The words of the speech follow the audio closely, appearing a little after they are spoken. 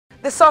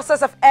The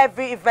success of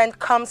every event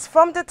comes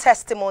from the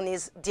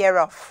testimonies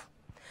thereof.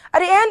 At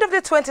the end of the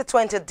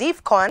 2020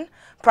 Divccon,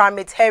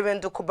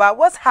 Primate Dukuba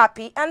was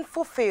happy and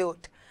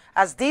fulfilled,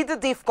 as did the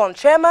Divccon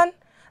chairman,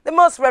 the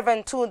Most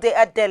Reverend Tunde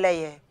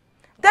Adeleye.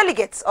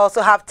 Delegates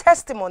also have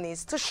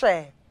testimonies to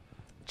share.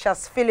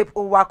 Charles Philip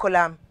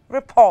Uwakolam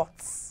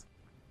reports.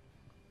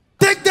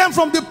 Take them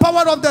from the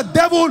power of the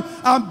devil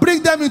and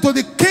bring them into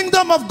the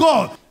kingdom of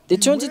God. The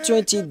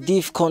 2020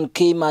 Divccon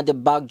came at the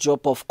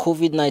backdrop of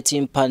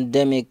COVID-19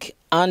 pandemic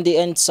and the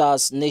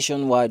NSAS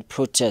nationwide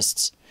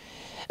protests.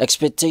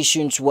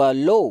 Expectations were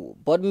low,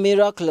 but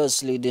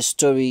miraculously the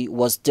story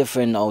was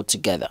different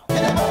altogether. They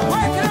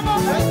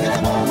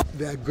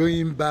are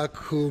going back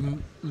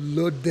home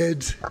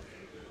loaded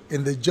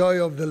in the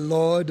joy of the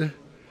Lord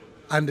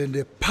and in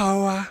the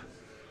power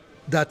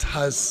that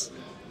has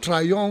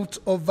triumphed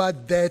over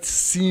death,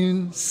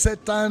 sin,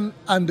 Satan,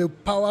 and the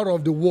power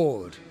of the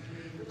world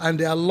and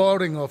the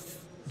alluring of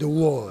the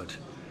world.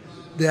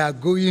 They are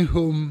going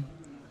home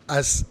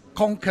as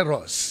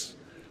conquerors,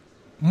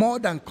 more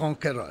than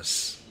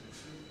conquerors,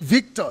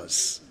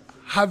 victors,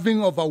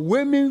 having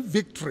overwhelming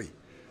victory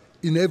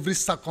in every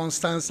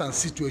circumstance and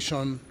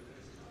situation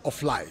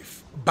of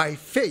life by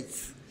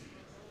faith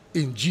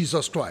in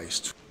Jesus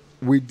Christ.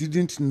 We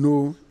didn't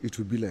know it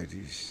would be like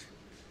this.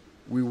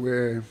 We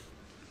were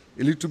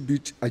a little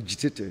bit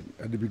agitated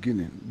at the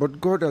beginning,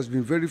 but God has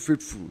been very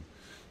faithful.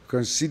 You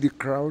can see the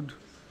crowd.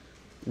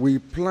 We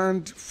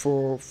planned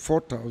for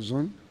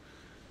 4,000.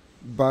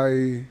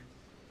 By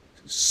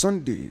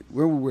Sunday,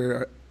 when we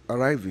were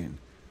arriving,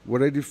 we were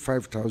already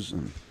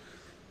 5,000.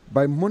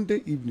 By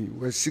Monday evening,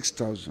 we were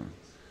 6,000.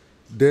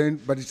 Then,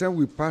 by the time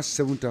we passed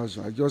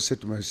 7,000, I just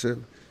said to myself,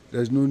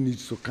 there's no need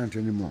to count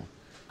anymore.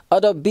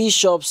 Other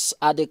bishops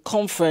at the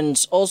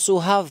conference also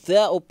have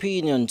their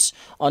opinions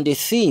on the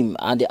theme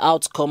and the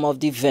outcome of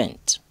the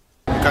event.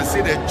 You can see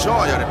the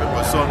joy of the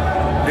people. So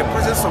the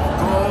presence of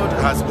God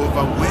has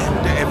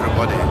overwhelmed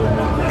everybody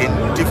in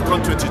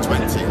Divccon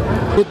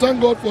 2020. We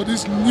thank God for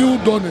this new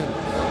dawning.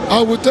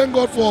 And we thank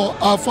God for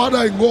our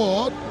Father in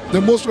God,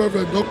 the Most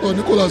Reverend Dr.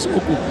 Nicholas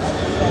Oku,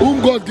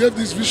 whom God gave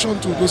this vision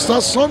to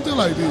start something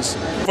like this.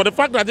 For the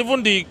fact that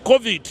even the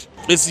COVID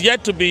is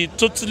yet to be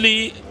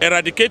totally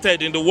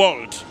eradicated in the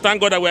world,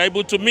 thank God that we're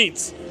able to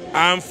meet.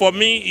 And for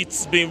me,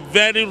 it's been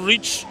very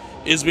rich,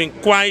 it's been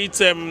quite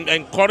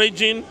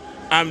encouraging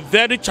and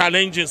very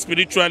challenging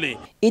spiritually.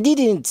 It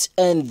didn't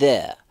end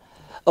there.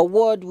 A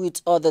word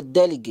with other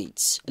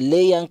delegates,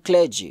 lay and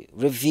clergy,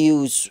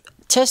 reviews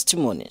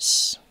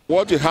testimonies.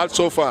 What we had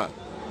so far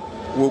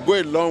will go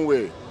a long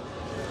way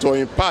to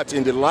impart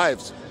in the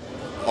lives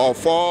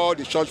of all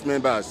the church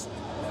members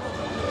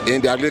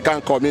in the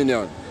Anglican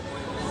Communion.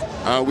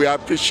 And we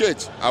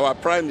appreciate our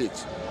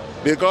primate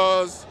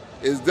because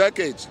it's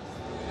decades,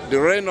 the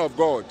reign of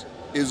God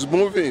is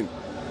moving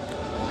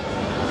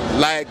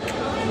like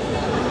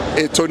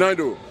a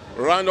tornado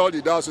around all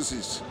the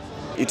dioceses.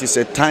 It is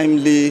a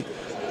timely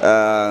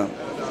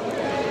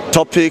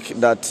topic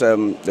that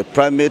the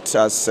primate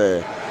has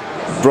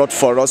brought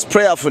for us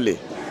prayerfully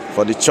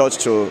for the church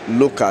to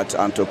look at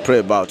and to pray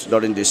about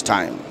during this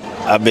time.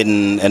 I've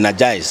been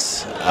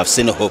energized. I've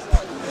seen hope,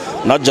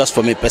 not just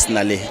for me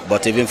personally,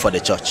 but even for the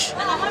church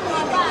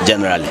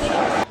generally.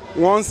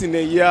 Once in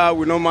a year,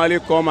 we normally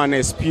come and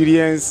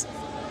experience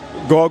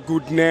God's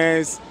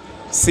goodness,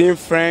 seeing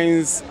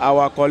friends,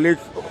 our colleague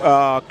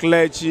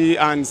clergy,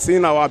 and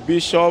seeing our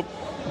bishop,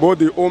 both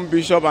the home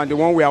bishop and the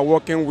one we are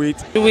working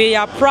with. We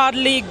are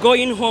proudly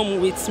going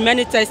home with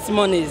many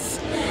testimonies,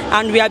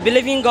 and we are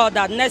believing God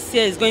that next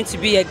year is going to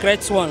be a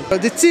great one.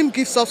 The team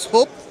gives us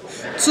hope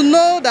to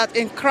know that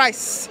in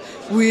Christ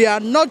we are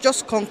not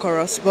just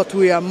conquerors, but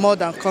we are more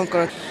than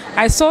conquerors.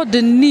 I saw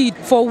the need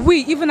for we,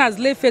 even as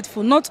lay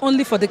faithful, not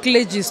only for the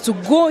clergies, to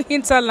go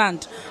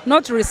hinterland,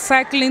 not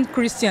recycling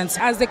Christians,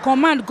 as the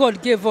command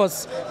God gave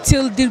us,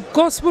 till the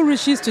gospel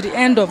reaches to the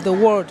end of the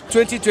world.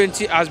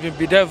 2020 has been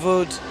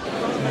bedeviled,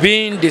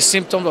 being the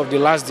symptom of the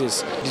last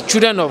days. The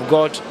children of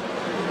God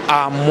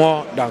are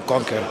more than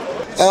conquerors.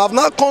 I have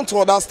now come to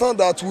understand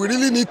that we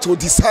really need to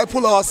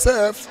disciple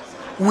ourselves.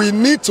 We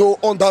need to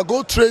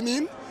undergo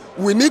training.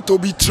 We need to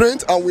be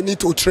trained, and we need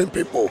to train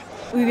people.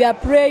 We are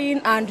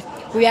praying and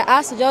we are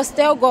asked to just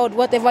tell God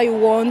whatever you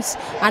want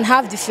and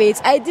have the faith.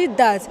 I did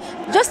that.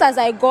 Just as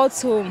I got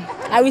home,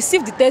 I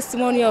received the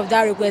testimony of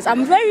that request.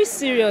 I'm very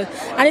serious.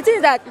 And the thing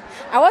is that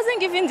I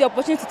wasn't given the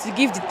opportunity to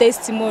give the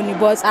testimony,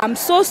 but I'm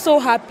so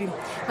happy.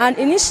 And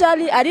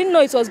initially, I didn't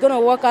know it was going to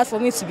work out for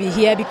me to be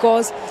here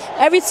because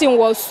everything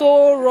was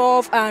so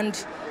rough,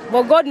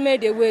 but God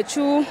made a way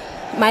through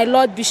my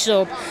Lord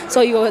Bishop.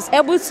 So he was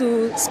able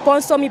to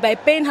sponsor me by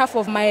paying half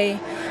of my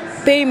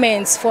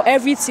payments for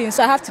everything,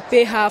 so I have to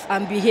pay half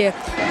and be here.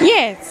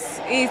 Yes,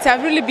 it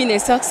has really been a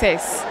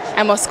success,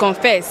 I must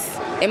confess.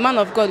 A man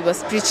of God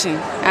was preaching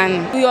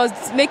and he was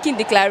making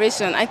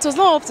declaration. It was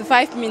not up to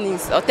 5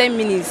 minutes or 10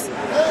 minutes.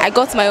 I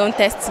got my own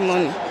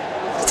testimony.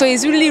 So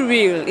it's really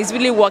real, it's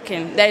really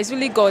working. There is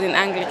really God in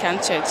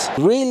Anglican Church.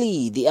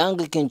 Really, the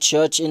Anglican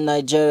Church in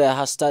Nigeria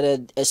has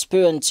started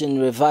experiencing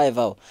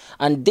revival,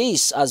 and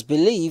this, as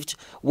believed,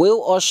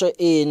 will usher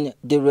in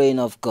the reign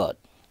of God.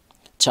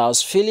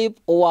 Charles Philip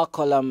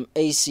Owakolam,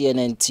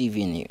 ACNN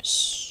TV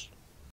News.